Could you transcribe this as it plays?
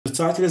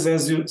title is,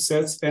 as you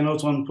said, a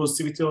note on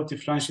positivity of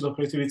differential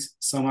operator with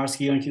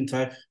Samarskii-Ionkin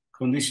type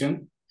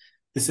condition.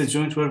 This is a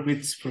joint work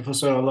with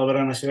Professor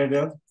Allaberen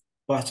Ashyralyev,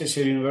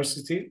 Bahçeşehir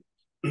University.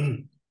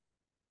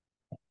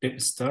 Let me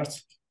start.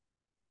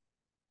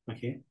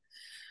 Okay.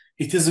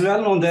 It is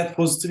well known that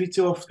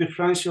positivity of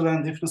differential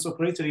and difference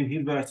operator in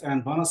Hilbert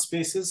and Banach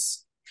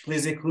spaces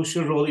plays a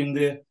crucial role in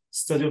the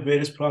study of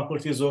various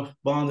properties of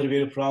boundary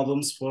value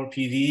problems for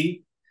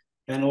PDE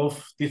and of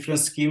different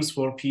schemes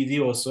for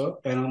PD also,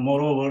 and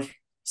moreover,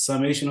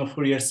 summation of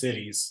Fourier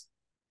series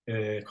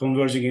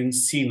converging in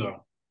C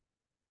norm.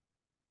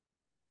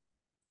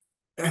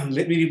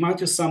 Let me remind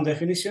you some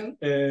definition.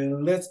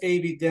 Let A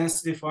be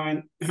densely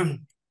defined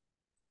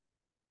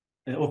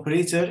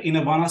operator in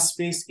a Banach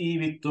space E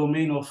with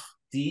domain of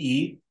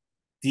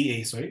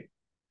dA, sorry.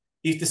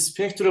 If the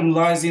spectrum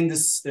lies in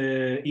this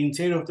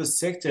interior of the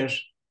sector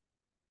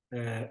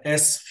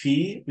S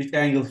phi with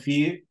angle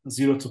phi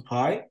 0 to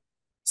pi,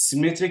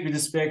 symmetric with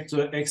respect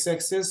to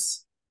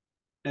x-axis,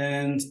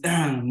 and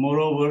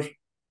moreover,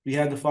 we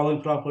have the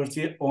following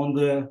property on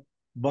the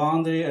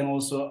boundary and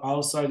also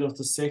outside of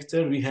the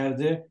sector, we have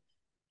the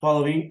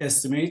following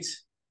estimate,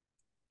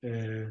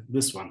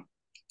 this one.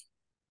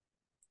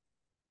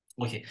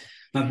 Okay,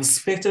 now the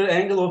spectral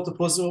angle of the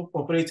positive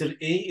operator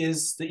A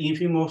is the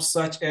infimum of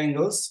such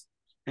angles,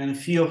 and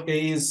phi of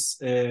A is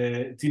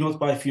denoted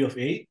by phi of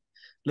A.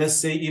 Let's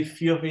say if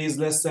phi of A is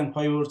less than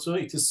pi over 2,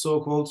 it is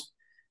so-called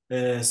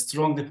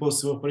strongly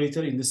positive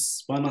operator in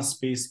this Banach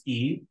space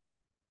E.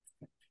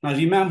 Now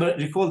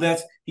recall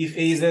that if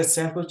A is a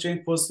sample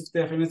chain positive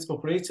definite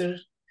operator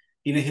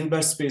in a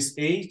Hilbert space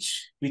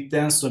H with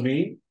dense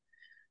domain,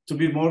 to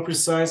be more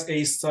precise,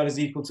 A star is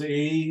equal to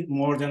A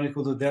more than or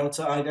equal to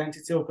delta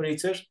identity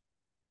operator,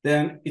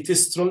 then it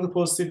is strongly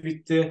positive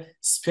with the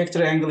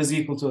spectral angle is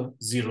equal to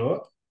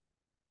 0.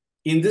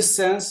 In this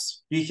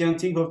sense, we can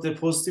think of the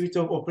positivity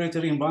of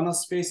operator in Banach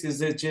space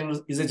is a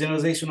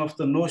generalization of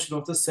the notion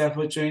of the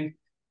self-adjoint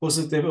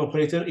positive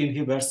operator in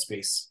Hilbert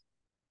space.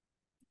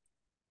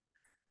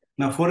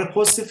 Now, for a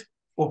positive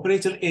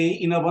operator A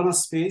in a Banach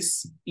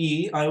space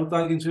E, I would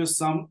like to introduce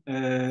some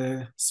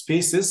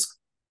spaces,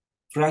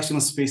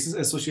 fractional spaces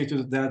associated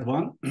with that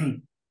one.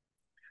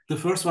 The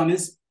first one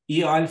is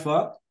E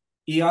alpha.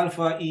 E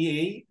alpha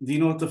EA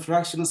denote the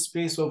fractional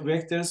space of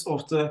vectors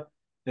of the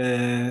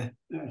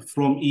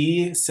from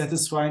E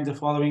satisfying the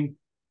following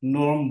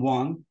norm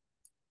 1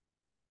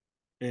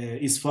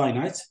 is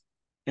finite.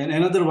 And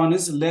another one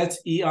is let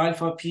E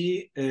alpha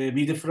P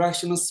be the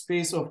fractional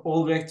space of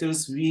all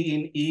vectors V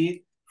in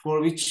E for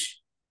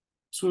which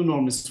 2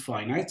 norm is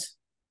finite.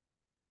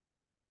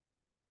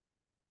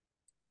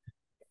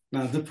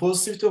 Now, the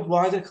positivity of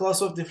wider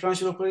class of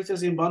differential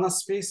operators in Banach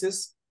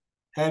spaces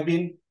has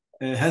been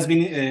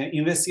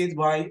investigated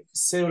by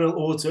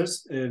several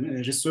authors,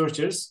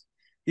 researchers.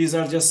 These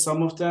are just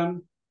some of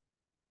them.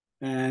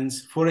 And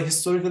for a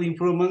historical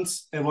improvement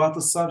about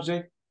the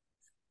subject,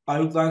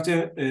 I would like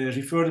to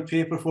refer the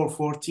paper for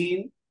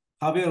 14.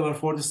 However,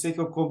 for the sake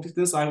of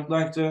completeness, I would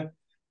like to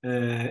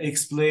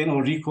explain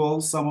or recall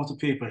some of the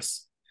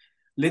papers.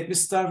 Let me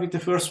start with the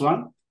first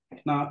one.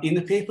 Now, in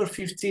the paper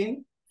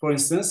 15, for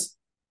instance,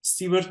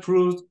 Stewart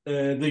proved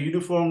the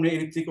uniformly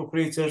elliptic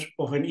operator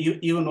of an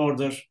even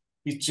order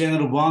with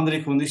general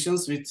boundary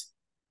conditions with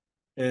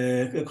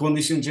a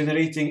condition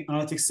generating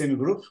analytic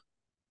semigroup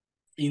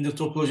in the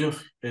topology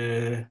of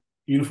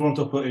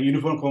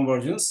uniform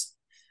convergence.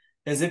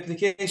 As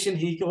application,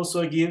 he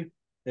also gave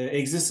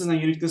existence and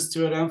uniqueness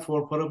theorem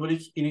for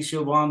parabolic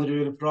initial boundary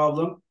value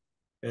problem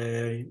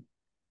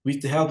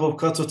with the help of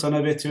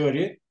Kato-Tanabe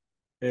theory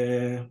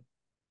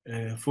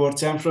for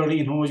temporary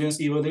inhomogeneous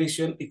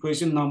evaluation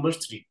equation number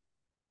 3.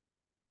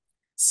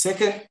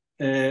 Second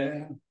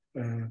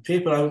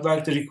paper I would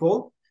like to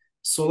recall,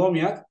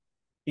 Solomyak.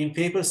 In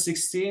paper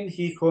 16,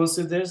 he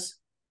considers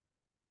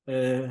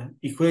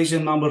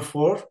equation number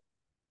 4,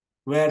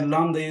 where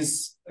lambda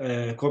is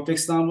a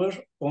complex number,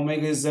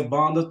 omega is a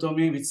bounded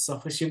domain with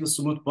sufficiently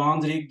smooth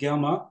boundary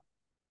gamma,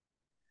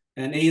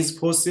 and A is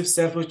positive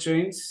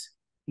self-adjoint.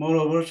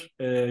 Moreover,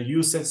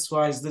 U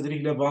satisfies the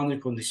Dirichlet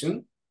boundary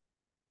condition.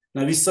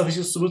 Now, with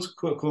sufficient smooth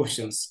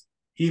coefficients,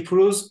 he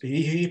proved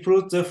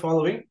the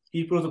following.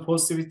 He proved the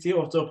positivity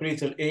of the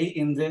operator A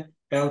in the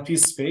LP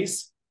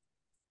space.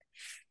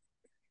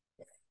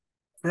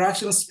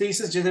 Fractional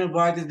spaces generated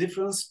by the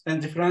difference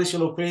and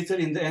differential operator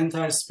in the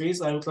entire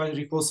space. I would like to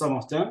recall some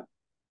of them.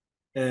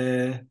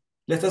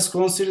 Let us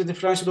consider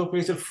differential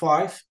operator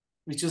 5,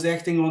 which is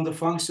acting on the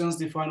functions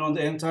defined on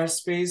the entire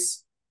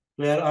space,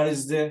 where R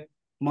is the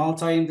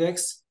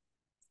multi-index.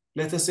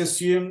 Let us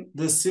assume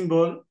the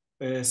symbol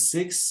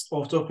 6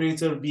 of the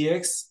operator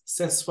Bx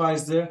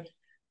satisfies the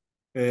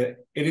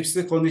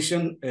elliptic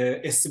condition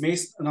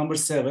estimates number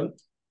 7.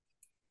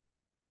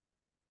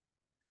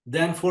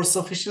 Then for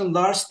sufficient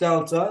large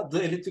delta,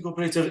 the elliptic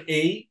operator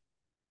A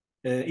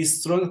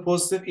is strongly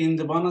positive in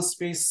the Banach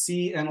space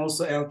C and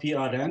also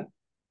LPRN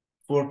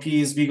for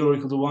P is bigger or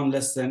equal to 1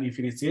 less than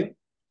infinity.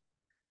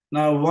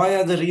 Now,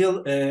 via the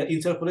real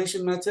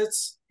interpolation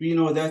methods, we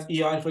know that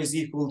E alpha is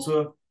equal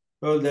to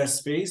Hölder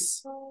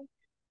space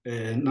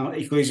now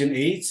equation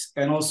 8,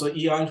 and also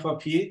E alpha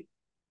P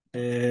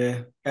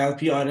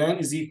LPRN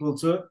is equal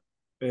to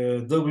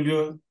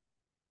W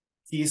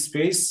T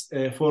space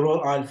for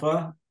all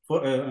alpha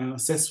for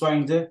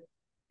satisfying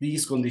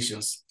these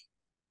conditions.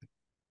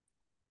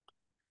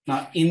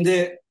 Now, in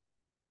the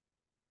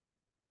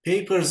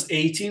papers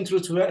 18 through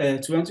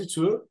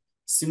 22,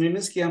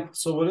 Samarskii and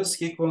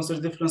Soboleski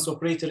consider difference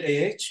operator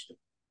AH,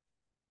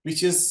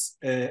 which is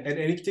an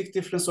elliptic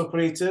difference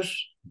operator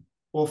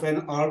of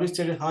an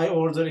arbitrary high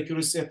order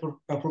accuracy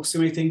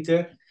approximating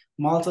the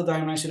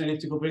multi-dimensional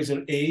elliptic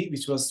operator A,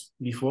 which was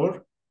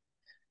before.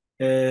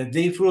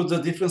 They proved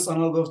the difference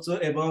analog of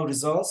the above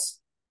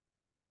results.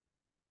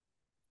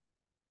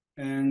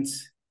 And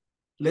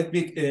let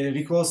me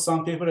recall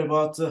some paper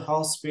about the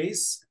Hall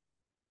space.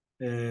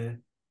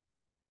 In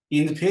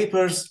the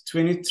papers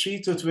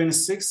 23 to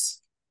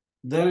 26,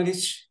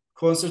 Danilych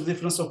considered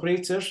difference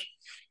operator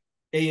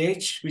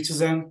AH, which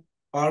is an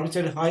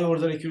arbitrary high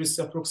order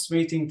accuracy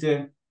approximating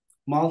the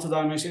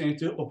multi-dimensional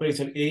elliptic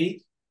operator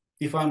A,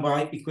 defined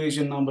by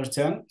equation number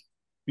 10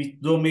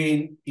 with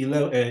domain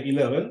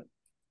 11.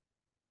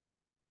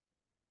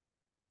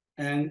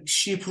 And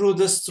she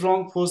proved a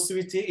strong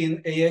positivity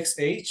in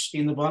AXH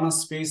in the balance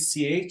space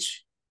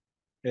CH,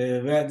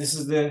 where this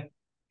is the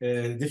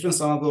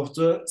difference analog of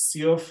the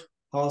C of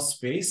Hall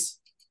space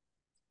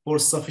for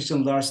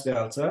sufficient large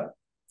delta.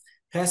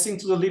 Passing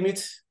to the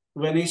limit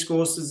when H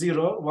goes to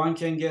 0, one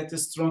can get the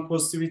strong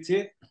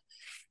positivity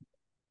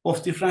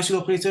of differential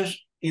operator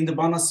in the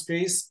balance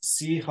space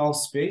C Hall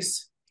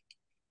space.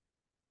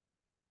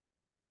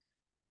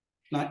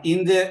 Now,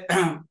 in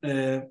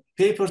the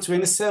paper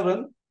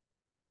 27,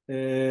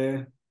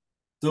 the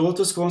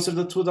authors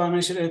consider the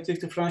two-dimensional elliptic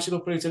differential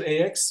operator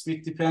AX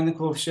with dependent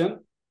coefficient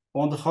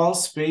on the Hall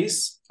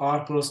space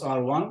R cross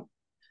R1,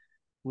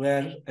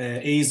 where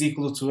A is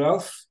equal to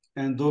 12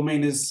 and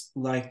domain is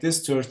like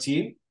this,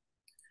 13.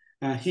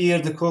 And here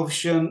the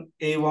coefficient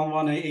A11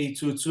 and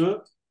A22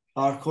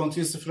 are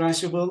continuous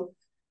differentiable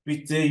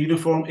with the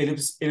uniform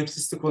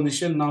ellipticity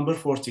condition number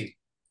 14,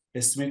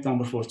 estimate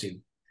number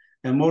 14.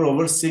 And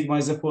moreover, sigma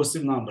is a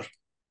positive number.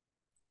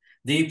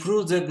 They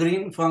proved the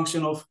green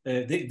function of,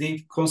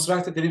 they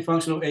constructed the green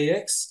function of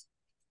AX.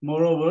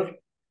 Moreover,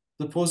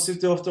 the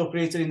positivity of the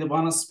operator in the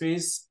balance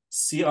space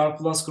CR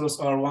plus cross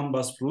R1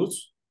 was proved.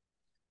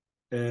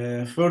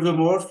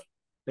 Furthermore,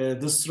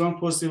 the strong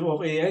positive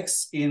of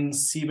AX in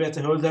C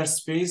beta Hölder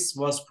space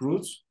was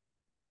proved.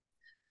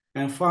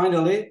 And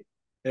finally,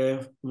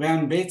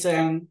 when beta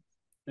and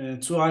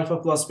 2 alpha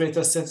plus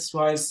beta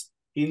satisfies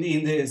in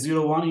the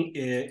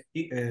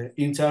 0-1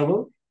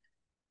 interval,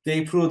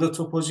 they prove the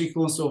topological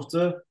equivalence of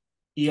the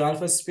E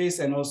alpha space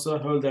and also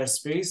Hölder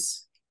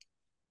space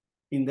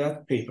in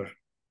that paper.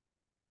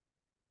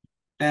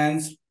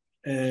 And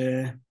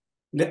I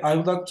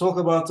would like to talk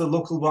about the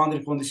local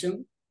boundary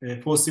condition,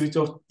 positivity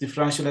of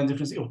differential and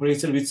difference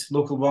operator with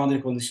local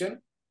boundary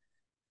condition.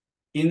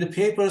 In the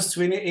papers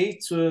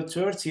 28 to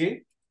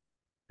 30,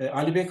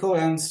 Alibekov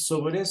and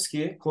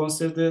Sobolevsky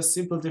consider the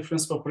simple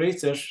difference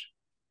operator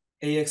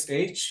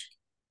AXH,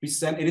 which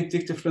is an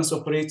elliptic difference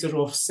operator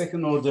of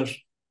second order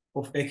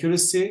of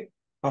accuracy,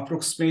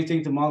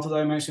 approximating the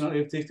multidimensional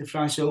elliptic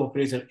differential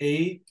operator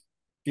A,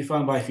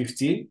 defined by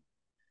 15,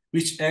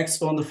 which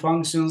acts on the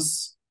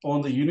functions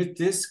on the unit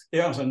disk,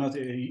 I'm sorry, not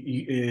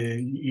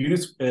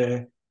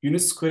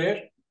unit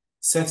square,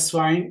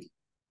 satisfying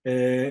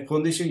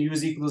condition U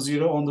is equal to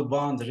 0 on the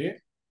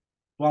boundary.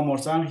 One more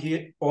time,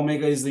 here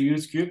omega is the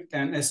unit cube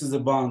and S is the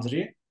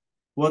boundary.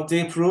 What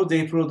they prove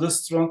the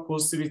strong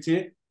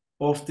positivity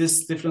of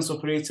this difference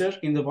operator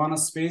in the Banach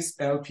space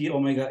LP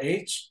omega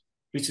H,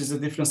 which is the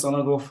difference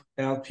analog of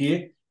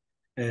LP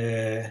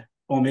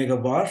omega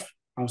bar.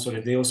 I'm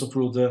sorry, they also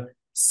prove the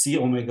C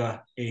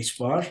omega H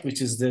bar,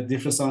 which is the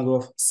difference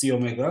analog of C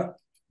omega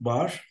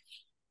bar.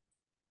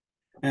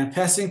 And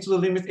passing to the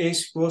limit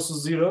H goes to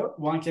 0,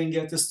 one can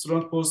get the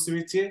strong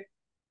positivity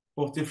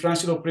of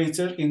differential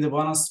operator in the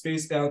Banach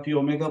space LP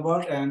omega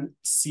bar and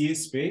C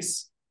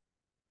space.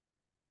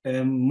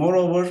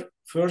 Moreover,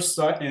 first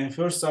time in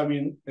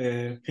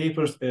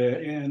papers,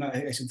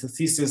 actually the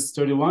thesis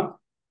 31,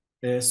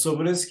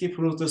 Sobolevsky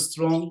proved the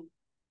strong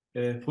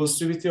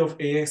positivity of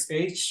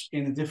AXH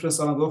in the difference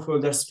analog of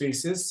Hölder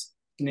spaces,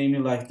 namely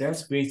like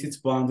that, weighted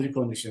boundary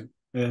condition,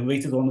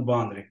 weighted on the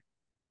boundary.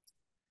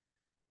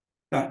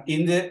 Now,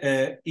 in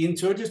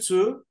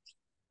 32,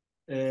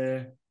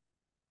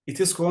 it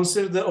is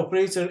considered the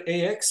operator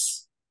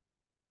AX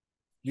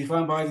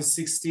defined by the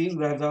 16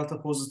 where delta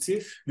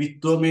positive with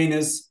domain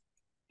as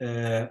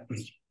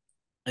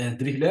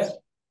Drihler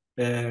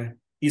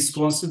is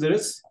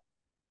considered,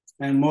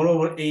 and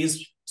moreover A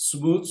is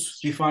smooth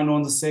defined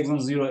on the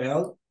segment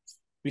 0L,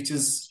 which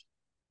is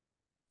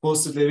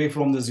positively away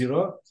from the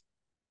 0.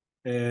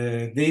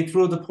 They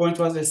prove the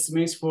pointwise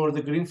estimates for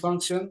the green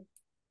function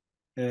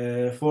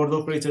for the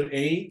operator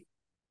A,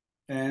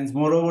 and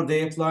moreover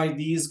they apply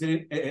these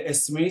green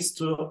estimates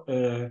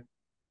to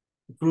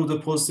prove the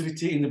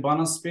positivity in the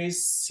Banach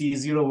space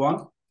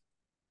C01.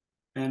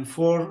 And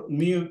for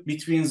mu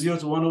between 0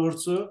 to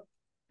 1/2,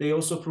 They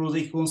also prove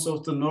the equivalence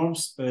of the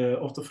norms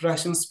of the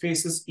fraction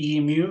spaces E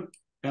mu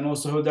and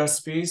also Hölder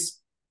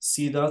space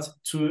C dot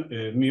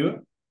 2 mu.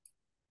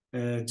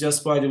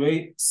 Just by the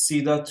way,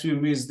 C dot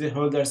 2 mu is the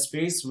Hölder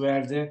space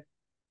where the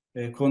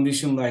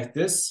condition like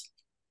this.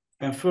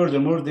 And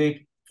furthermore,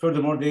 they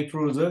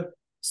prove the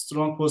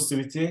strong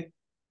positivity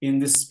in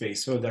this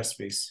space, Hölder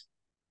space.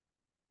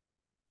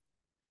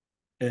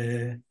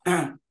 In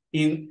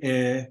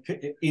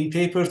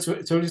paper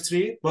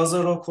 33,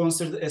 Bazarov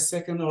considered a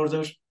second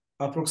order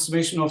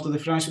approximation of the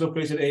differential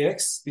operator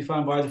AX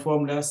defined by the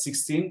formula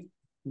 16,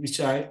 which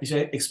I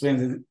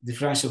explained in the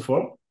differential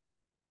form.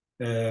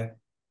 The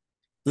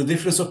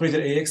difference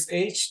operator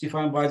AXH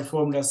defined by the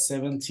formula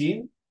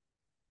 17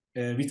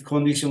 with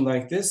condition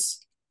like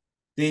this.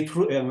 He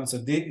proved I'm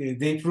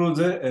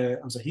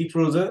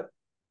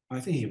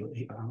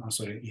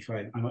sorry, if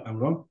I'm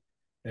wrong.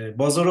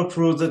 Bazarov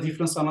proved the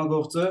difference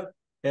analog of the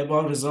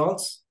above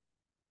results,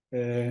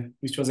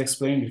 which was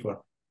explained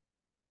before.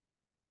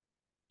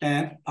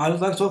 And I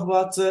would like to talk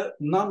about the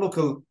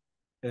non-local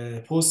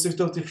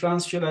positivity of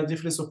differential and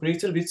difference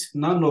operator with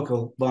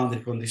non-local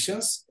boundary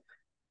conditions.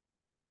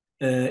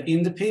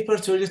 In the paper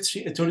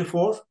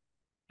 34,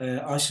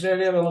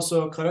 Ashyralyev and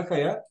also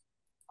Karakaya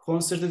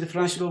consider the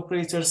differential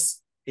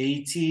operators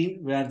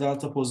 18 where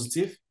delta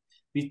positive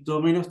with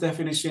domain of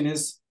definition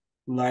is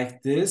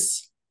like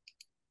this,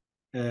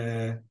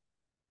 where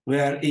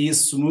A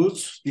is smooth,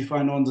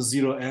 defined on the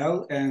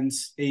 0L, and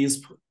A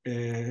is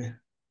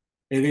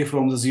away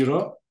from the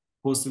 0,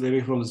 positive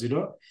away from the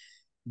 0.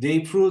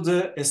 They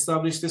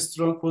establish the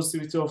strong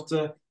positivity of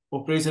the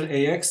operator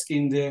AX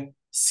in the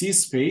C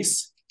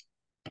space.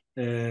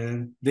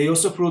 They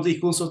also prove the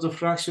equivalence of the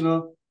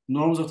fractional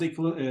norms of the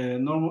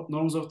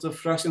norms of the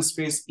fraction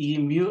space E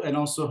mu and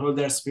also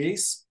Hölder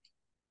space.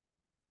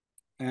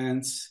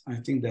 And I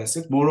think that's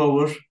it.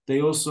 Moreover,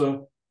 they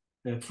also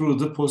prove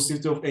the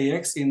positivity of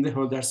AX in the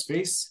Hölder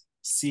space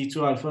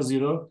C2 alpha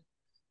 0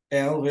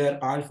 L,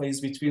 where alpha is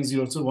between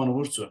 0 to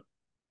 1/2.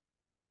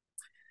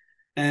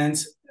 And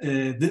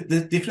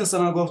the difference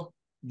analog of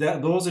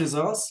those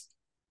results,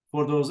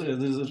 for those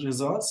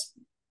results,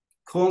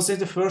 consider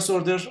the first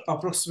order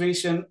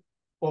approximation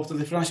of the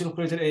differential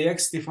operator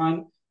AX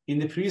defined in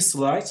the previous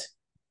slide.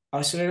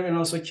 Ashyralyev and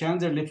also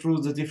Kenderly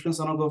proved the difference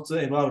analog of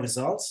the above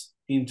results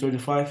in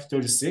 35,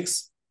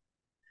 36.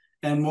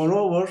 And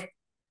moreover,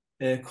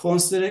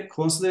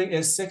 considering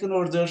a second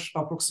order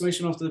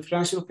approximation of the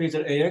differential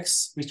operator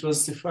AX, which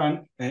was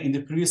defined in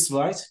the previous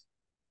slide,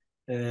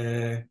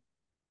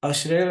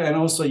 Ashyralyev and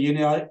also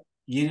Yeni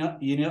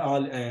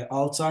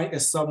Altay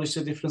established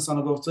the difference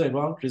analog of the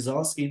above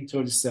results in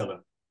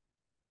 37.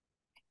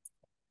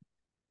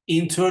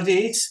 In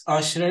 38,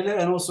 Ashyralyev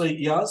and also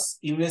Yaz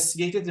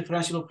investigated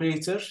differential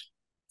operator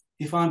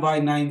defined by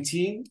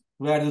 19,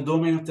 where the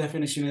domain of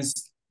definition is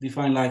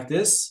defined like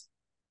this,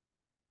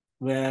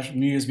 where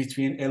mu is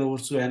between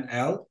L/2 and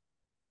L.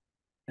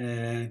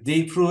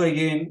 They prove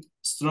again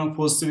strong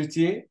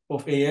positivity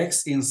of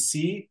AX in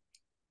C.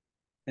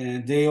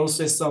 And they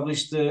also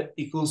established the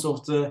equivalence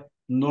of the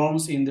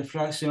norms in the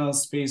fractional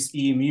space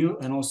E mu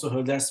and also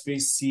Hölder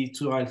space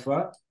C2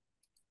 alpha.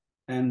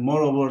 And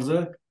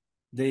moreover,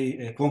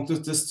 they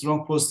conclude the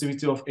strong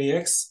positivity of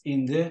AX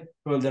in the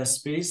Hölder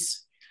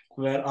space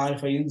where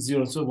alpha is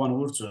 0 to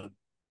 1/2.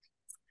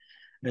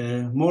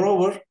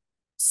 Moreover,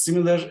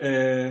 similar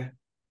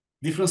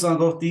difference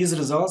analog of these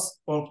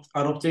results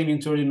are obtained in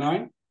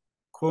 39,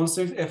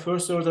 considering a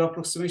first order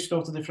approximation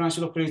of the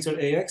differential operator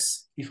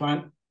AX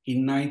defined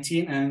in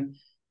 19 and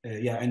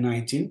in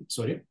 19,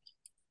 sorry.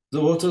 The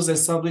authors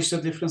established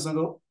the difference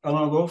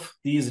analog of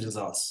these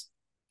results.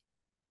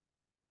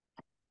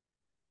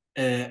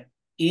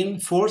 In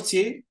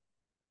 40,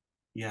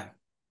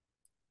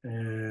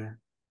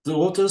 the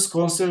authors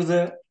consider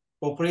the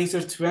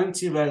operator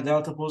 20 where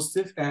delta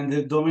positive and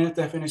the dominant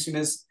definition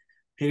is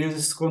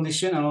periodicity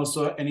condition and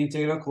also an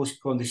integral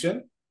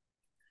condition.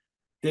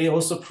 They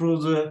also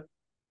prove the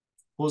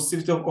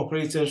positivity of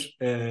operator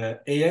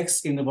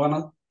AX in the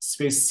Banach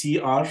space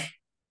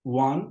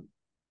CR1.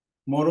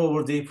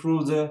 Moreover, they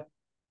prove the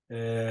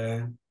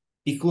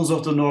equals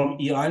of the norm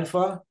E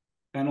alpha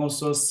and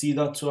also C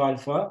dot 2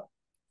 alpha.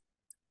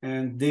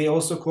 And they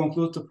also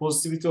conclude the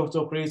positivity of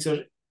the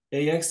operator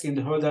AX in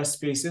the Hölder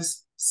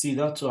spaces C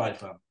dot 2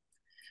 alpha.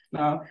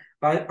 Now,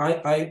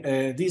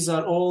 these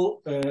are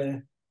all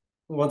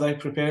what I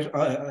prepared,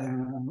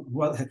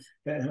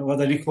 what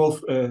I recall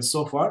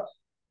so far.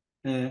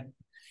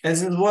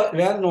 As is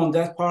well known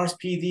that part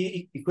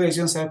PD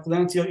equations have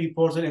plenty of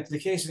important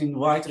application in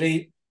wide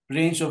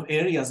range of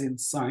areas in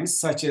science,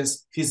 such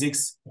as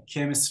physics,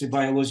 chemistry,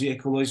 biology,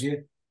 ecology,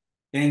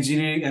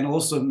 engineering, and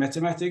also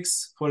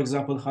mathematics. For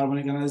example,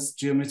 harmonic analysis,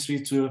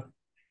 geometry to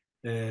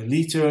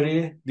Lie theory,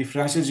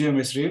 differential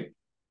geometry.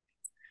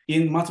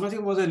 In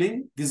mathematical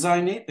modeling,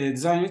 design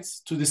it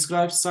to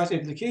describe such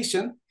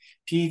application,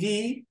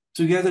 PD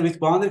together with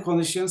boundary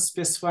conditions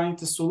specifying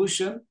the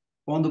solution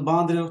on the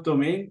boundary of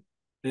domain,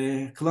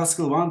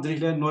 classical one,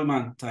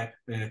 Dirichlet-Neumann type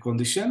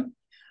condition.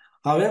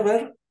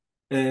 However,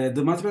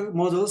 The mathematical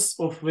models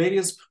of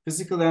various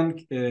physical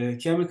and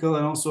chemical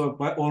and also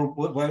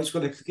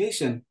biological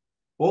application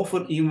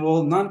often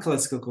involve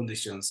non-classical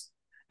conditions.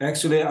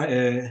 Actually,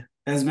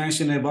 as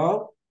mentioned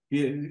above,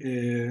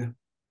 we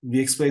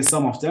explained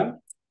some of them.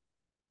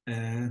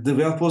 The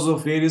well-pose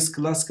of various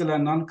classical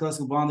and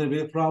non-classical boundary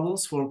value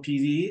problems for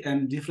PDE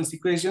and difference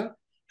equation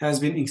has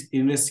been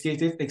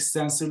investigated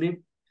extensively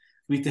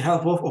with the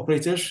help of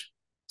operator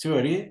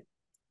theory.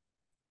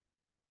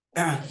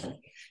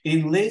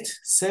 In late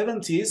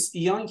 70s,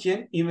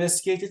 Ionkin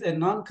investigated a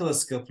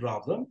non-classical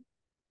problem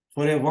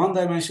for a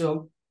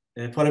one-dimensional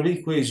parabolic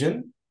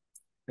equation,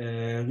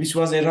 which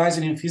was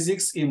arising in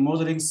physics in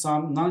modeling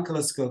some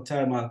non-classical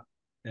thermal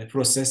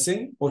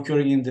processing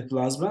occurring in the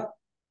plasma.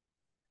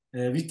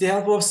 With the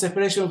help of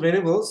separation of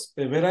variables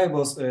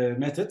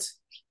method,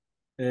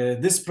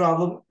 this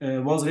problem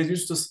was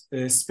reduced to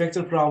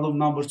spectral problem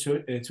number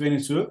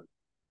 22.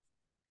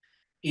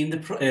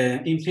 In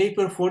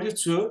paper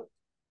 42,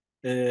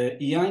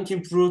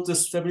 Ionkin proved the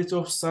stability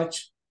of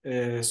such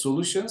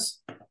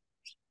solutions,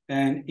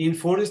 and in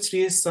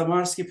 43,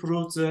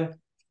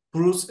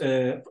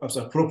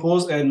 Samarskii-Ionkin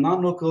proposed a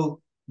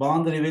non-local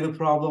boundary value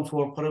problem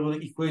for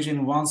parabolic equation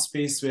in one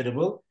space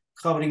variable,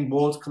 covering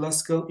both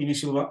classical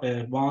initial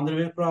boundary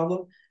value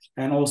problem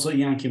and also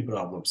Ionkin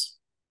problems.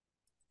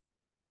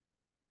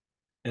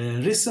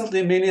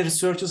 Recently, many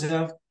researchers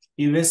have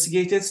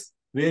investigated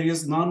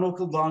various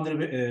non-local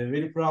boundary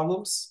value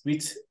problems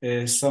with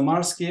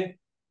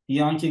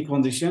Samarskii-Ionkin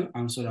condition.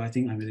 I'm sorry, I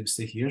think I made a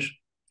mistake here.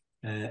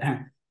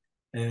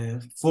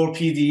 For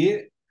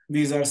PDE,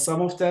 these are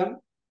some of them.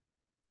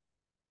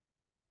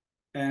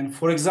 And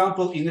for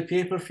example, in the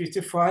paper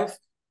 55,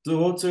 the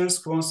authors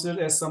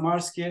considered a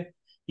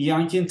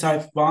Samarskii-Ionkin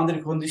type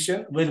boundary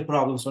condition, value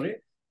problem, sorry,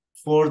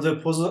 for the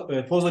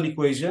Poisson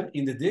equation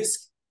in the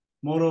disk.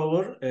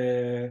 Moreover,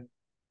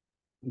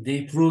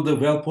 they proved the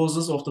well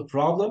poses of the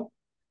problem,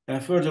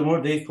 and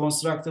furthermore, they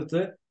constructed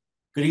the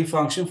green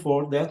function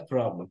for that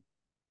problem.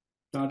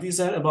 Now, these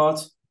are about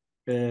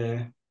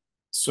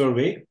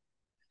survey.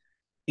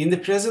 In the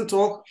present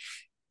talk,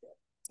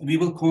 we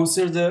will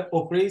consider the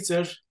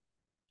operator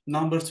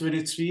number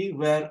 23,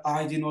 where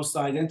I denotes the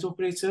identity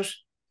operator,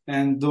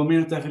 and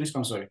dominant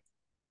definition,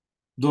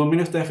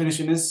 dominant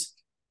definition is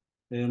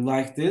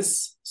like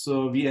this.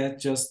 So we add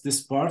just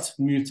this part,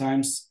 mu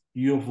times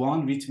u of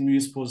 1 with mu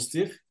is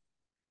positive.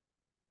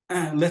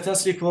 Let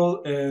us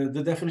recall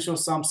the definition of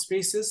some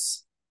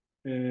spaces.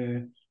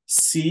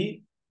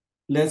 C,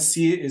 let's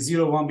see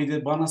 0, 1 be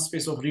the Banach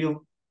space of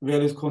real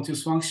valued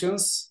continuous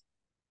functions.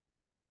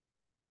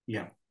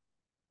 Yeah.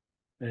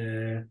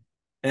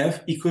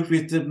 F equipped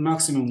with the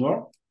maximum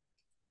norm.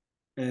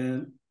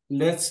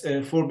 Let's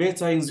for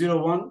beta in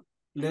 0, 1,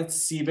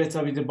 let's see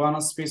beta with the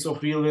Banach space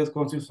of real valued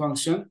continuous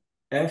function.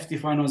 F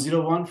defined on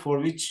 0, 1 for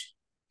which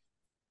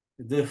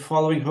the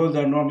following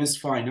Hölder norm is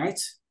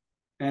finite.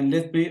 And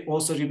let me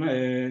also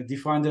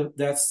define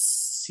that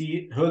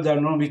C Hölder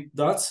norm with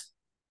dot,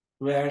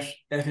 where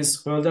F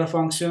is Hölder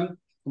function.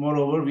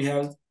 Moreover, we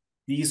have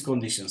these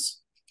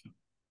conditions.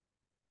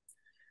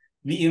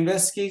 We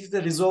investigated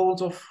the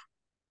result of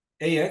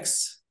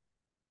AX,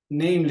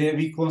 namely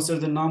we consider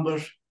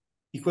the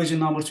equation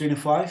number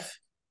 25,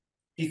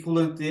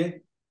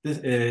 equivalently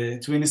the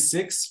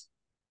 26.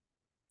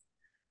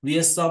 We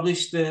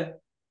established the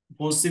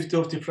positivity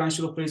of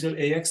differential operator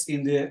AX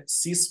in the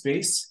C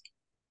space.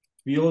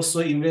 We also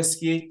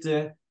investigate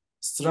the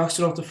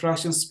structure of the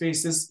fraction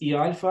spaces E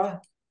alpha.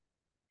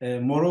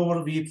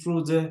 Moreover, we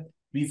prove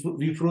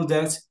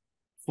that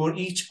for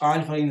each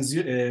alpha in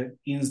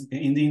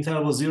the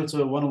interval 0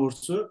 to 1 over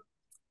 2,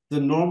 the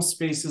norm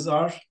spaces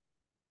are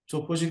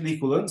topologically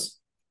equivalent.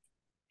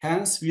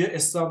 Hence, we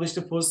established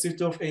the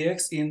positivity of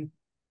AX in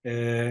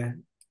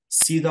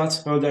C dot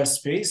Hölder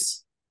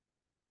space.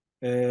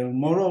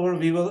 Moreover,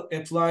 we will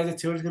apply the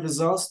theoretical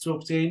results to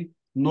obtain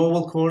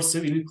novel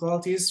coercive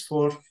inequalities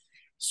for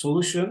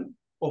solution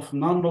of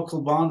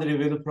non-local boundary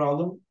value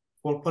problem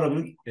for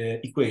parabolic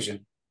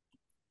equation.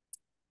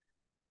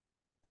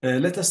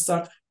 Let us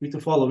start with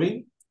the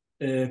following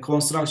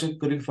construction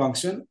green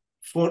function.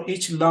 For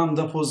each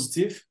lambda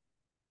positive,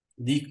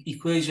 the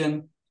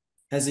equation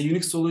has a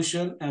unique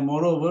solution, and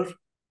moreover,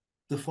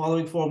 the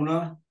following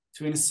formula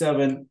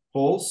 27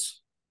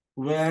 holds,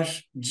 where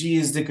G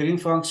is the green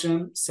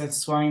function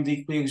satisfying the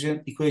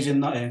equation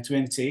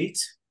 28.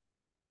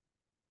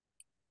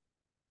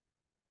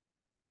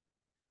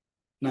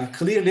 Now,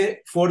 clearly,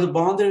 for the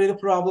boundary value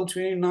problem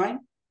 29,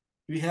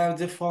 we have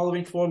the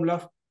following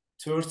formula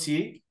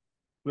 30,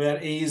 where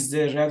A is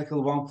the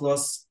radical 1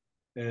 plus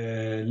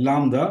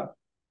lambda.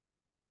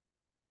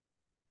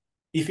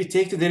 If we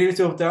take the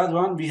derivative of that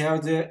one, we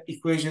have the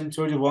equation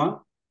 31.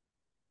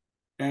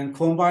 And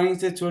combining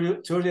the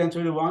 30 and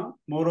 31,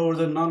 moreover,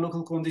 the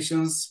non-local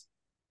conditions,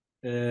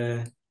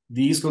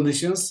 these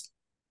conditions,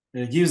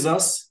 gives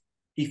us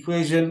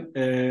equation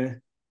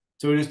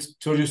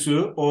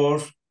 32,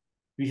 or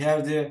we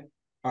have the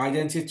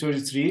identity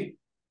 33.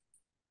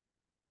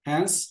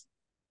 Hence,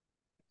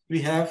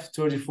 we have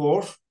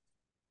 34.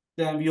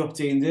 Then we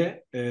obtain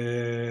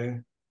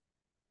the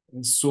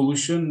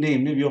solution,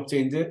 namely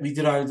we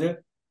derived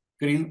the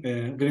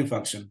green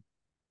function.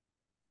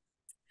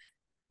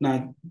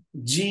 Now,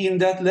 G in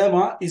that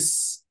lemma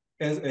is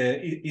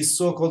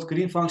so-called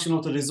green function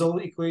of the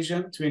resolved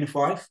equation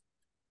 25.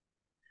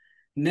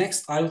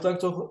 Next, I would like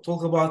to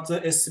talk about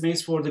the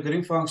estimates for the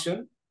green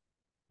function.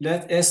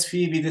 Let S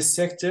phi be the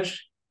sector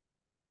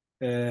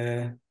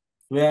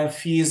where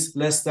phi is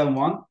less than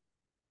 1.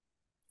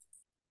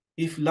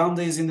 If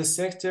lambda is in the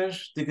sector,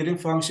 the green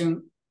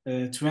function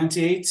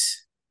 28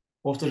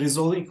 of the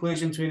resolved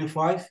equation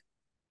 25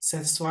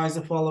 satisfies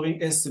the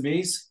following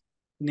estimates,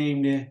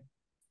 namely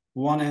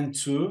 1 and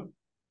 2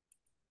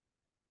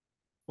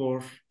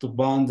 for the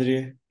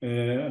boundary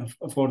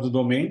for the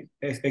domain,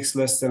 x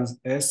less than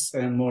s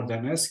and more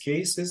than s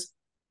cases.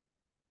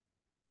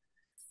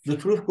 The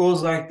proof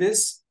goes like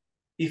this.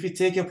 If we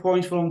take a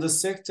point from the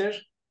sector,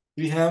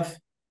 we have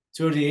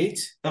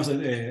 38,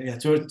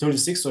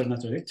 36, sorry,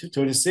 not 38,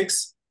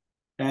 36.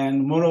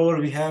 And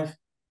moreover, we have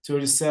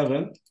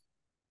 37.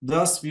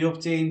 Thus, we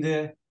obtain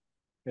the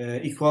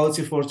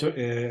equality for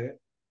 38.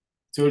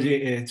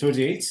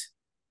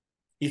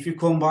 If you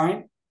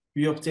combine,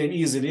 we obtain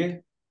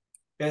easily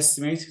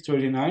estimate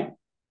 39.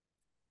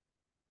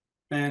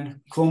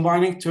 And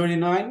combining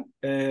 39,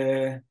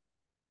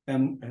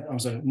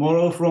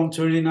 moreover from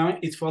 39,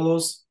 it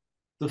follows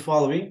the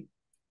following,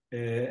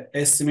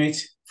 estimate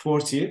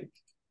 40.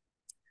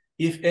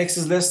 If x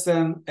is less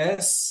than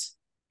s,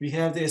 we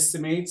have the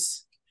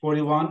estimates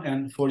 41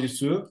 and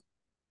 42,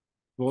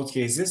 both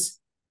cases.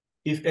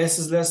 If s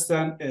is less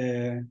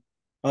than,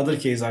 other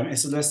case,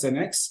 s is less than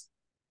x,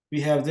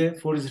 we have the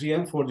 43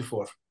 and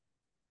 44.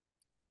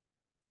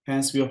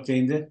 Hence, we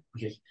obtain the,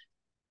 okay.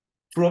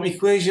 From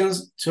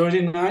equations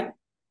 39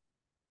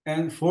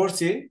 and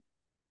 40,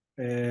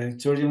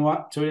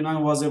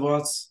 39 was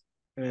about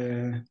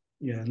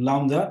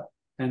lambda,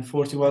 and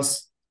 40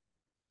 was,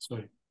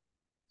 sorry,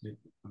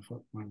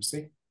 my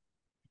mistake.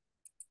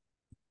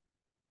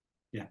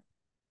 Yeah,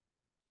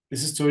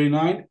 this is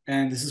 39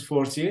 and this is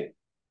 40.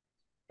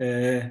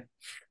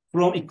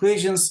 From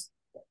equations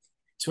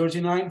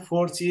 39,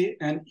 40,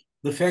 and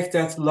the fact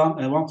that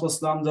 1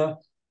 plus lambda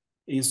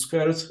in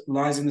square root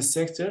lies in the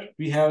sector,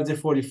 we have the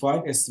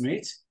 45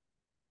 estimate.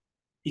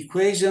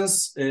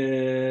 Equations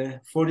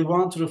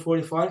 41 through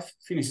 45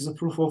 finishes a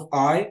proof of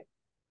I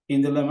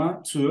in the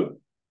lemma 2.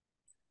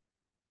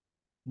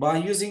 By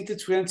using the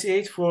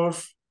 28 for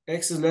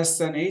x is less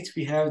than 8,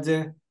 we have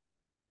the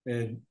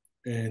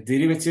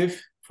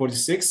derivative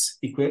 46,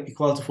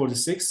 equal to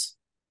 46.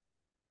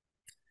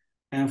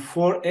 And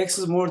for x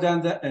is more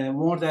than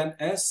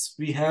s,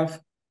 we have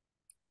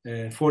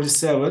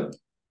 47.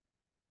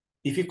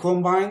 If you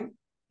combine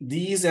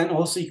these and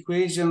also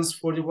equations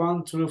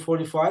 41 through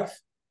 45,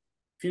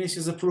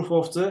 finishes the proof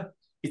of the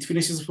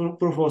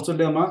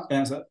lemma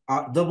and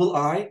double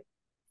I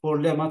for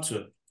lemma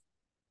 2.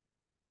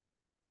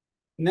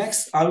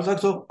 Next, I would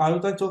like to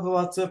talk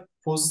about the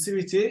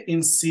positivity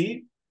in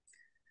C.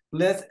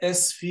 Let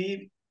S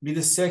phi be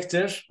the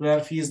sector where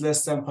phi is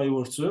less than pi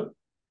over 2.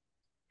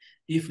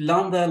 If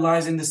lambda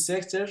lies in the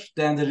sector,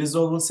 then the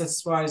resolvent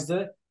satisfies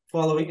the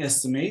following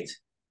estimate.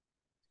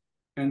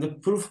 And the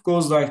proof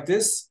goes like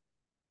this.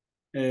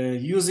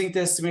 Using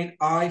the estimate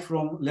I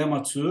from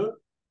lemma 2,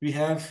 we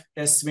have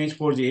estimate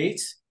 48.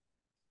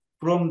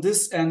 From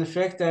this and the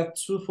fact that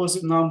two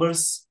positive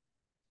numbers,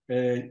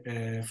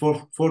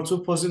 for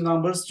two positive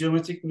numbers,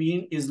 geometric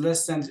mean is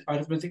less than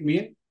arithmetic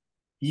mean,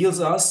 yields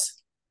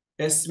us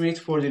estimate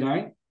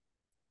 49.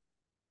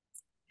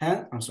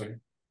 And,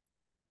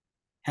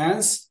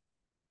 hence,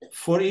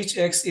 for each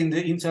x in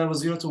the interval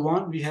 0 to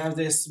 1, we have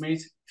the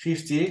estimate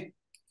 50.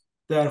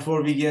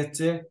 Therefore, we get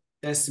the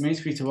estimate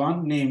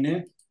 51,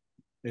 namely,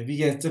 we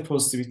get the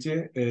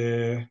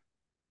positivity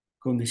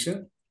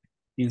condition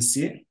in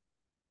C.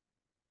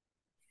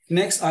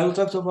 Next, I will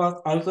talk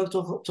about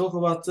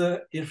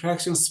the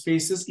infraction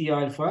spaces E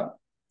alpha.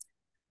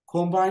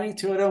 Combining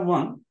theorem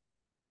 1,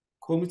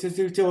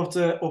 commutativity of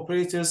the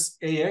operators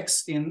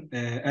AX in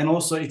and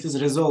also it is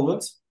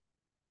resolvent,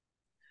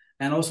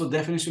 and also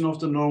definition of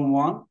the norm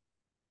 1,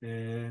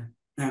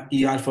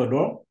 E alpha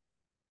norm.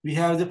 We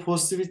have the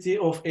positivity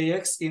of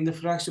AX in the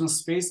fractional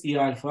space E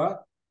alpha,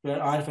 where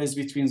alpha is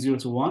between 0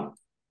 to 1.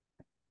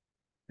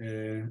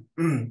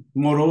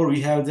 Moreover,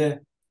 we have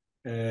the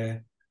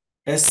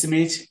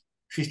estimate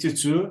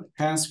 52,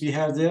 hence we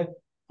have the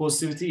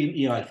positivity in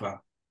E alpha.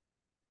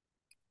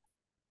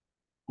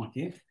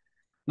 Okay.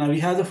 Now we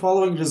have the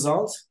following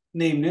result,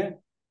 namely,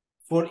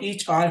 for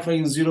each alpha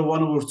in 0,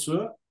 1 over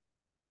 2,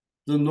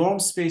 the norm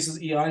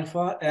spaces E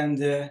alpha and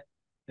the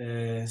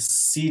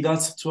C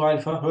dot 2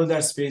 alpha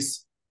Hölder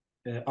space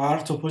are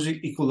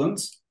topological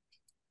equivalent.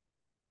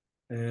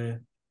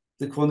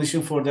 The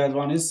condition for that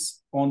one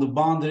is on the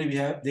boundary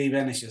they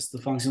vanishes,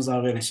 the functions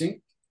are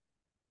vanishing.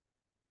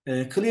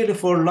 Clearly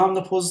for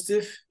lambda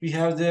positive, we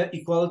have the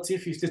equality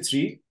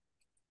 53.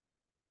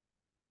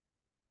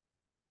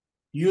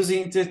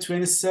 Using the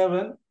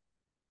 27,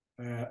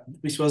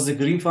 which was the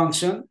green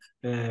function,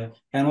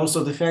 and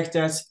also the fact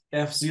that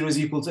f0 is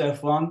equal to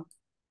f1,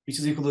 which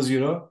is equal to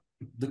 0,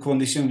 the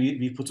condition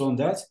we put on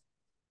that,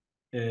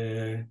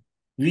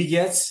 we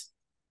get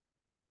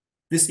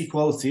this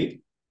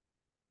equality.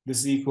 This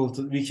is equal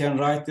to, we can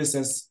write this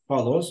as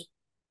follows,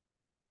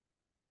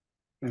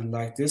 and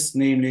like this,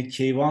 namely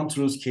K1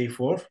 through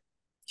K4,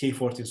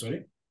 K14,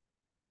 sorry.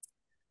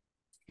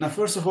 Now,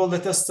 first of all,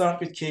 let us start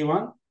with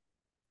K1.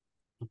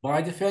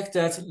 By the fact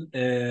that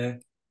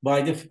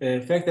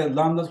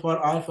lambda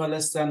for alpha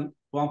less than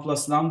 1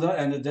 plus lambda,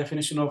 and the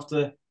definition of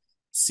the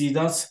C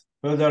dot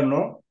Hölder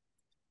norm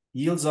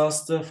yields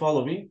us the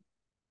following: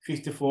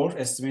 54,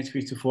 estimate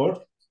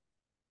 54,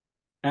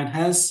 and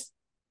hence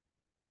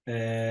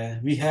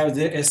we have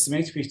the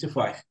estimate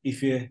 55.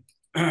 If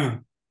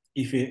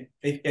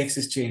x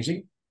is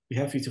changing, we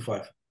have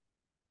 55.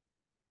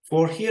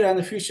 For here and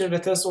the future,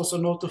 let us also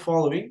note the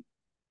following.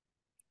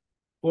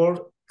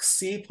 For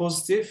C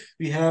positive,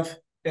 we have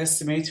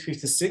estimate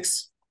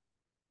 56,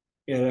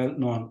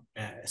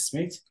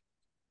 non-estimate.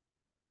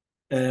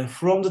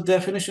 From the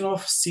definition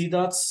of C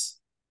dots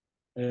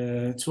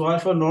to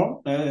alpha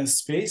norm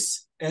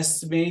space,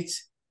 estimate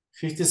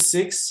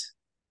 56,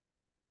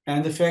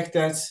 and the fact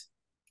that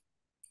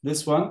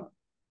this one,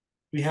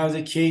 we have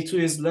the K2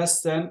 is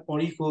less than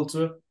or equal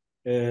to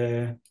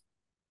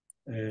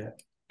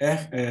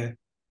F,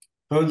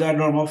 Hölder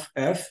norm of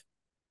F.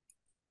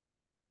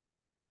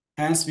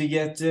 Hence, we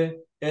get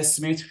the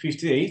estimate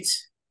 58.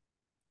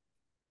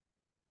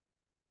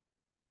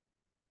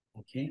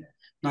 Okay.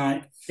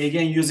 Now,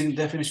 again, using the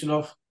definition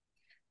of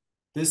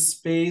this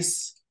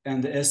space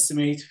and the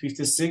estimate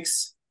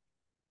 56,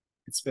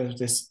 it's better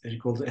to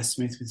recall the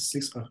estimate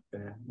 56.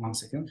 1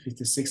 second.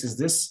 56 is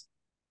this,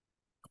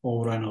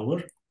 over and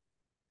over.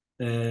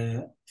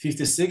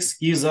 56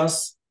 gives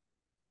us,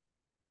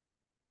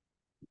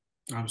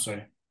 I'm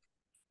sorry.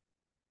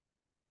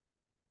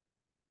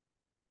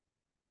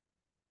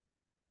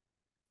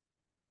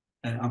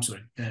 I'm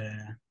sorry.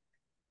 I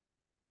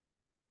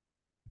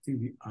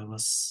think I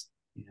was,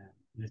 yeah,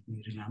 let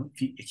me remember,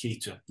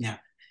 K2, yeah.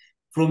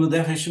 From the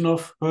definition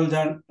of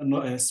Hölder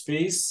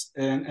space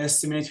and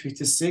estimate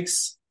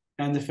 56,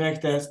 and the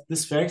fact that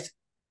this fact,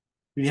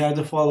 we have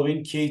the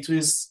following: K2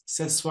 is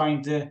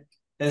satisfying the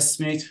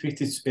estimate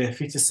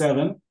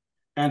 57,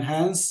 and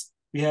hence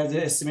we have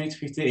the estimate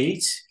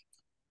 58.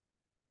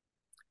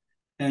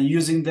 And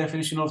using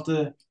definition of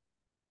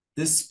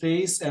this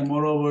space, and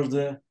moreover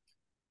the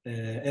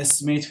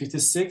estimate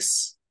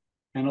 56,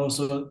 and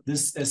also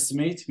this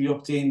estimate, we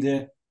obtain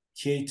the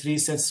K3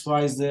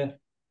 satisfies the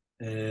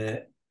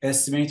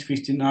estimate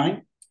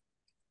 59.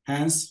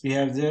 Hence, we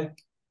have the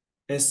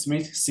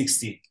estimate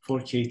 60 for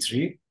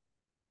K3.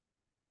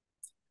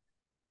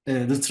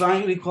 The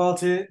triangle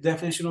equality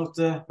definition of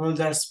the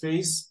Hölder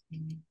space,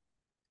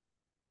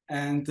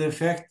 and the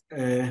fact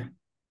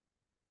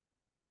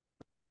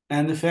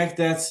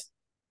that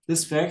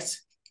this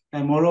fact,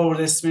 and moreover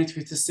the estimate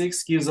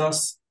 56 gives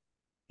us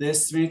the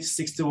estimate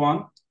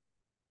 61,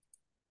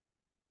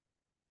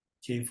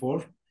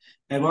 K4.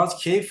 About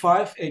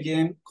K5,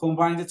 again,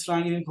 combine the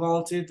triangle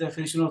inequality,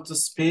 definition of the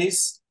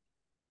space,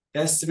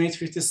 estimate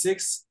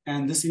 56,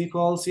 and this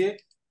inequality,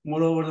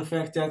 moreover the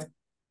fact that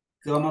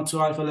gamma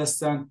 2 alpha less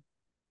than,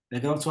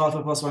 gamma 2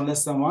 alpha plus 1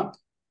 less than 1,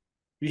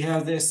 we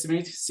have the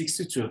estimate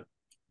 62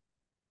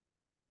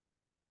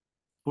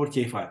 for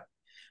K5.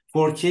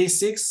 For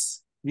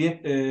K6,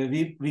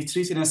 we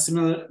treat in a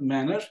similar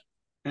manner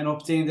and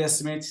obtain the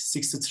estimate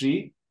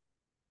 63.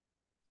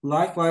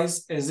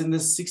 Likewise, as in the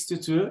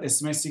 62,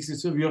 estimate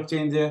 62, we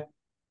obtain the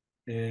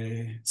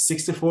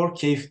 64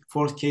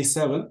 for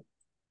K7.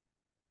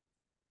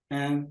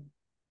 And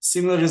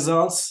similar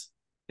results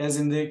as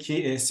in the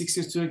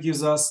 62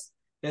 gives us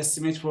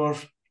estimate for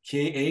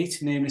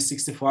K8, namely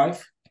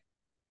 65.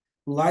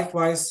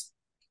 Likewise,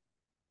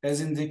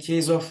 as in the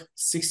case of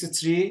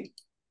 63,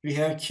 we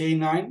have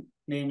K9,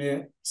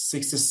 namely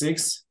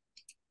 66.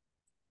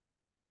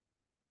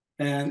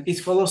 And it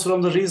follows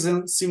from the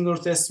reason similar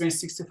to estimate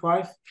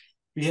 65,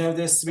 we have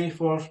the estimate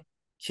for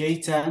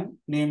K10,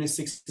 namely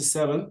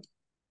 67.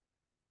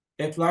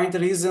 Applying the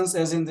reasons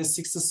as in the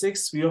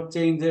 66, we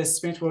obtain the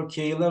estimate for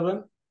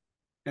K11,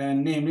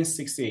 and namely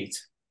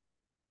 68.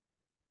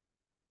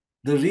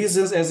 The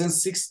reasons as in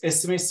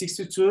estimate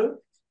 62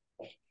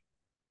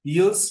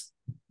 yields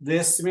the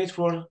estimate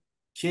for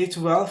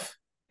K12,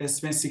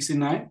 estimate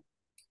 69.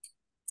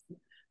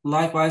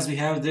 Likewise, we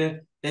have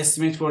the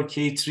estimate for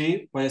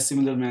K3 by a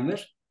similar manner,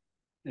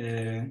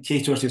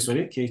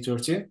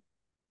 K13.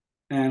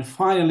 And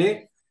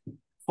finally,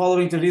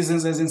 following the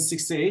reasons as in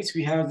 68,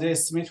 we have the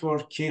estimate for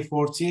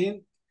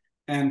K14.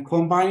 And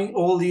combining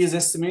all these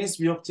estimates,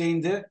 we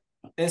obtain the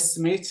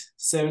estimate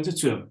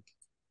 72.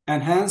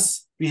 And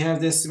hence, we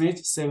have the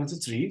estimate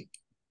 73.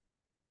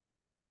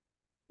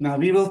 Now,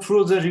 we will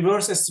prove the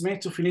reverse estimate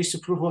to finish the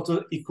proof of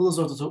the equivalence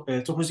of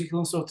the topological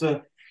equivalence of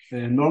the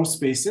norm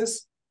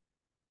spaces.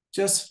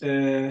 Just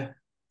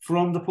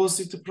from the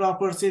positive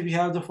property, we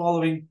have the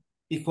following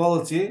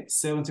equality,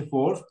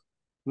 74,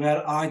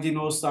 where I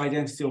denotes the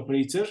identity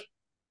operator.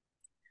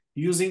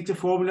 Using the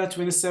formula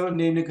 27,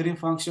 namely Green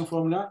function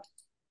formula,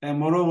 and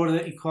moreover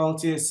the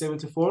equality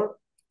 74,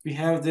 we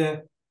have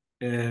the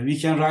we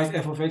can write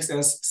f of x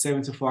as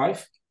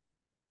 75.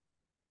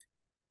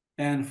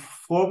 And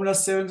formula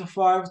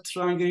 75,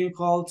 triangle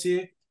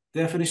inequality,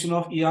 definition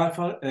of E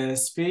alpha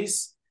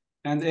space,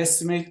 and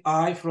estimate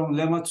I from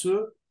lemma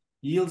 2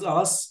 yields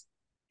us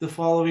the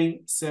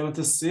following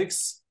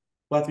 76,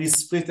 but we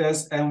split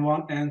as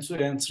N1, N2,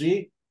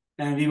 N3,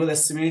 and we will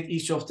estimate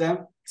each of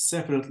them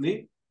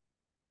separately.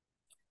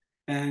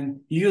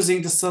 And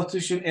using the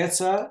substitution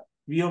eta,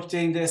 we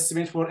obtain the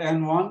estimate for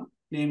N1,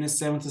 namely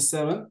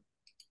 77.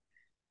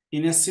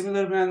 In a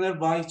similar manner,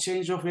 by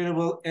change of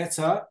variable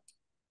eta,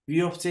 we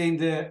obtain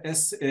the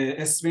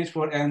estimate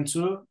for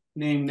N2,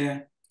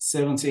 namely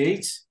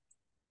 78.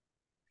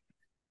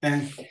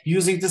 And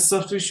using the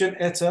substitution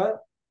eta,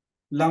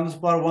 lambda to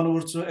the power 1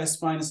 over 2 s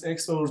minus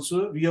x over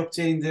 2, we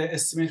obtain the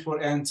estimate for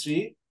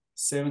N3,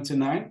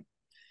 79.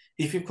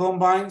 If you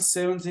combine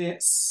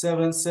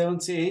 77,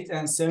 78,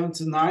 and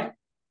 79,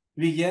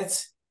 we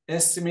get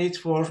estimate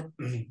for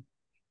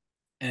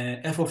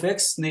f of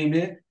x,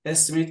 namely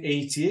estimate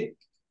 80.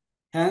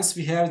 Hence,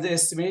 we have the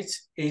estimate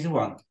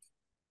 81.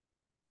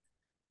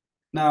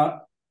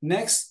 Now,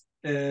 next,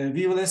 I'm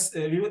sorry,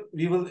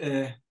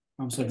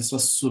 this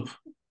was sup.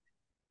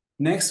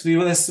 Next, we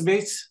will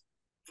estimate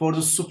for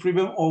the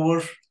supremum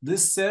over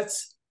this set,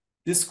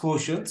 this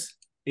quotient,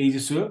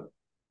 82.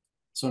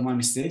 Sorry, my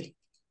mistake.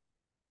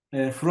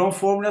 From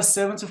formula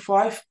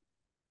 75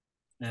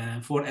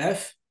 for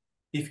f,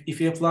 if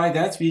you apply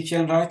that, we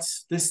can write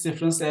this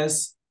difference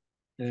as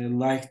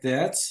like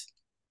that.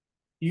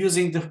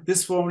 Using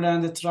this formula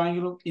and the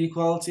triangle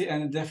inequality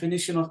and the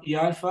definition of E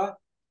alpha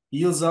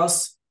yields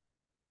us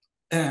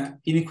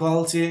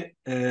inequality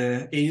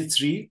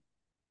 83.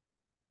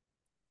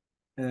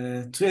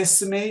 To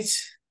estimate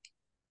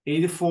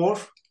 84,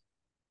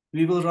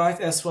 we will write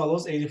as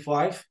follows: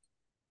 85.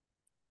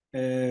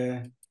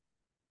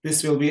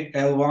 This will be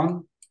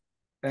L1,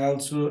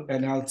 L2,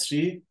 and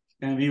L3,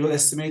 and we will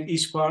estimate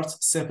each part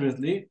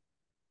separately.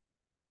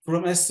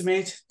 From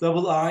estimate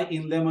double I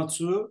in lemma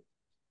 2,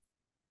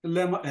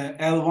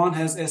 L1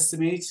 has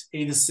estimate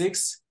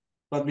 86,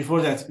 but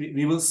before that,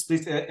 we will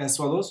split as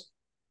follows: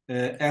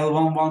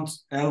 L11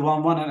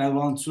 and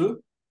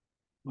L12,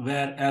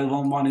 where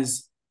L11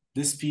 is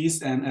this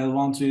piece and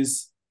L12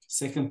 is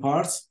second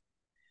part.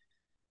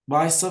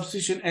 By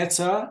substitution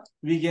eta,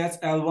 we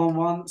get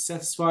L11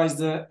 satisfies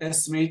the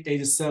estimate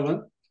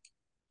 87.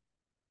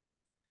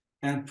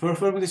 And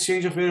performing the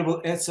change of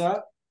variable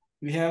eta,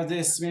 we have the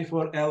estimate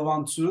for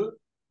L12.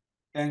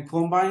 And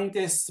combining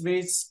the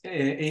estimates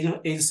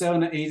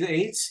 87 and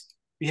 88,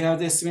 we have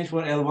the estimate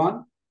for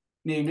L1,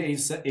 namely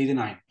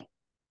 89.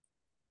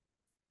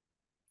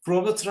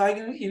 From the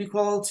triangle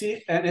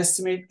inequality and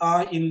estimate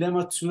I in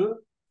lemma 2,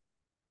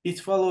 it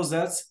follows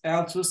that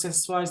L2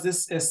 satisfies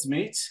this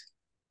estimate.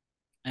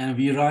 And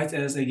we write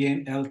as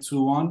again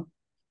L21,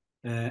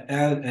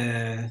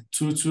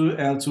 L22,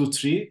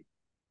 L23,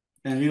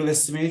 and we will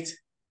estimate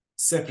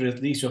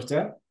separately each of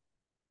them.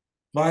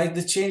 By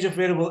the change of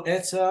variable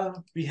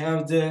eta, we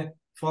have the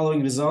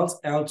following result: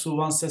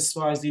 L21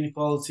 satisfies the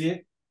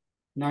inequality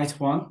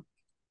 91.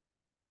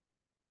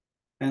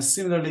 And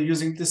similarly,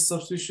 using this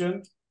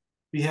substitution,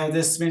 we have the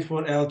estimate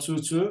for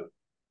L22,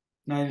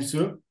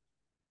 92.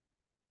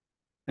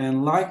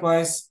 And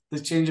likewise, the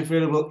change of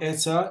variable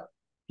eta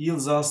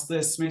yields us the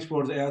estimate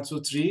for the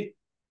L23.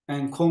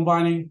 And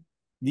combining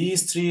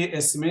these three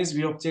estimates,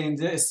 we obtain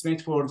the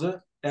estimate for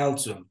the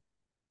L2.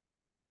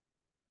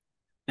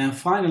 And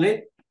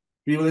finally,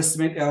 we will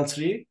estimate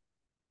L3.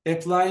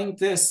 Applying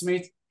the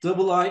estimate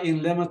double I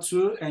in lemma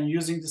 2 and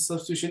using the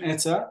substitution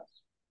eta,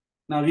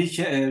 now we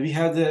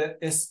have the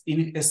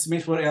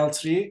estimate for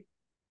L3,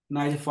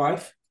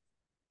 95.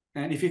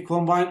 And if we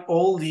combine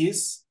all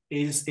these,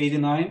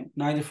 89,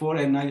 94,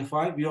 and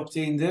 95, we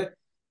obtain the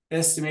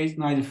estimate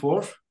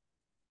 94.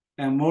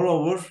 And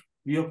moreover,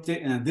 we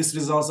obtain, this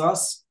results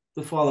us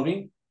the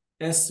following: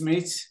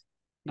 estimate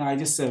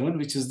 97,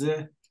 which is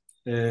the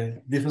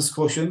difference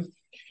quotient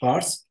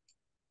part.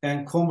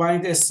 And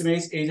combining the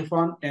estimates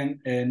 81 and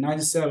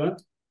 97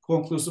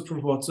 concludes the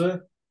proof of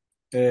the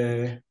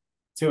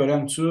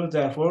theorem 2.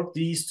 Therefore,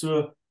 these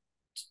two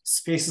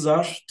spaces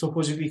are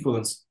topological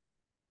equivalents.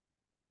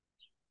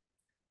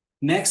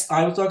 Next,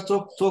 I would like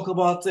to talk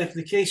about the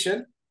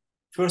application.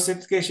 First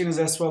application is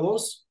as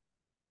follows.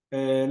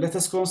 Let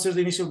us consider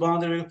the initial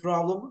boundary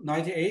problem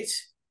 98.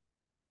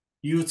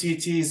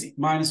 UTT is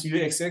minus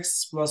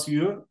UXX plus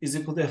U is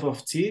equal to f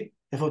of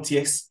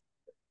tx.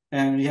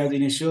 And we have the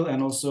initial,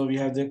 and also we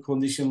have the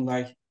condition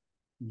like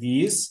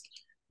these,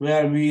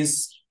 where mu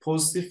is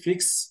positive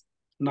fixed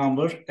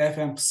number, f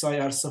and psi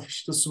are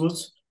sufficient to smooth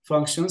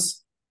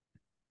functions.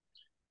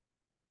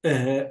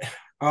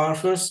 Our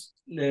first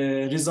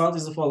result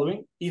is the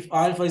following: if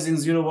alpha is in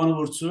 0, 1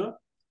 over 2,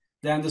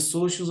 then the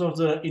solutions of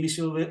the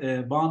initial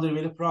boundary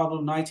value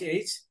problem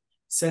 98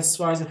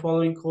 satisfies the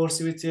following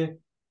coercive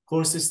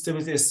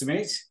stability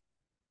estimate.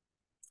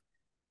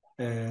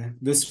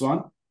 This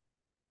one.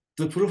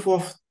 The proof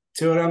of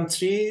theorem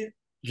 3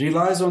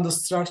 relies on the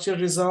structure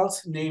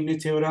result, namely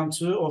theorem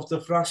 2 of the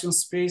fraction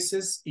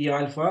spaces E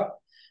alpha,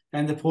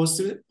 and the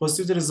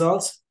positivity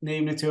result,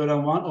 namely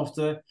theorem 1 of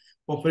the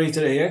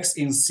operator AX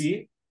in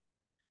C,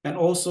 and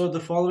also the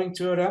following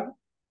theorem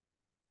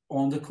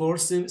on the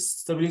coercive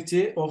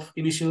stability of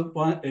initial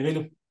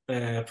value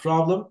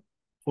problem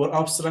for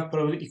abstract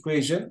parabolic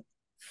equation.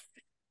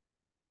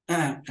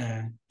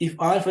 If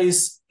alpha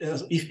is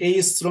if A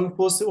is strong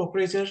positive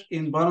operator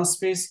in balance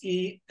space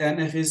E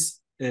and F is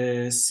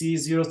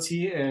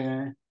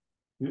C0T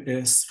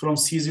from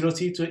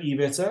C0T to E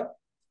beta,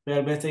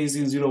 where beta is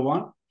in 0,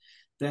 1,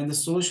 then the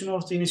solution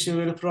of the initial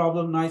value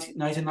problem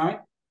 99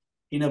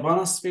 in a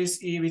balance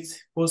space E with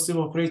positive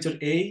operator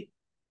A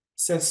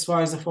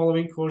satisfies the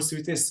following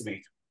coercivity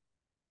estimate.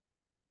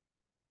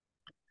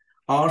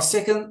 Our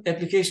second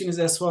application is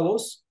as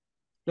follows.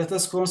 Let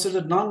us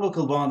consider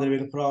non-local boundary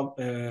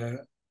value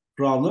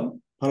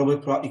problem,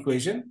 parabolic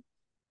equation,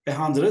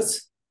 100,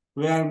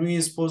 where mu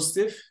is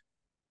positive,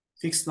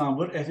 fixed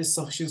number, F is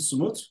sufficient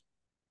smooth.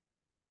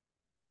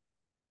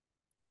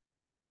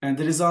 And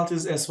the result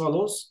is as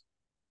follows.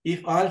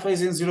 If alpha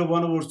is in 0,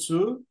 1 over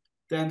 2,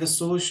 then the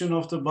solution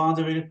of the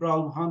boundary value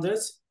problem 100,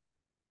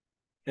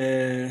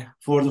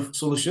 for the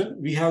solution,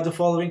 we have the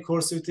following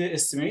coercivity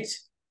estimate,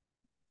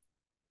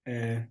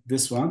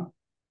 this one.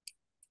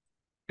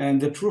 And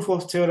the proof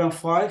of theorem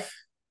 5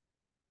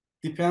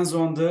 depends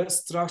on the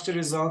structure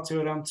result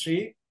theorem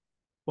 3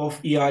 of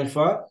E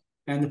alpha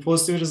and the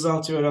positive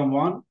result theorem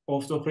 1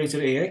 of the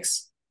operator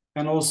AX,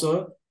 and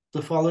also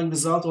the following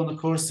result on the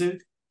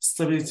coercive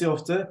stability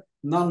of the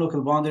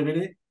non-local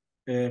boundary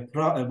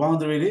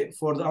value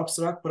for the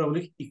abstract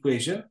parabolic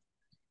equation,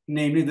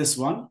 namely this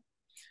one.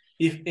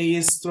 If A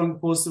is strong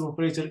positive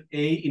operator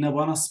A in a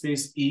balance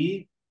space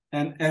E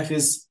and F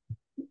is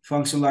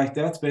function like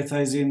that, beta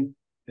is in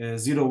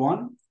 0,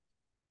 1,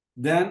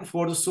 then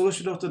for the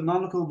solution of the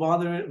non-local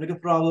boundary value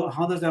problem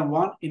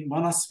 101 in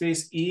balance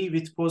space E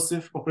with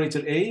positive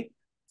operator A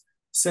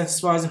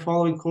satisfies the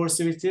following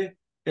coercivity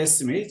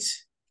estimate,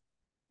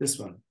 this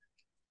one.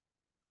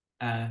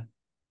 I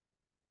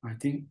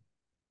think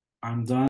I'm done.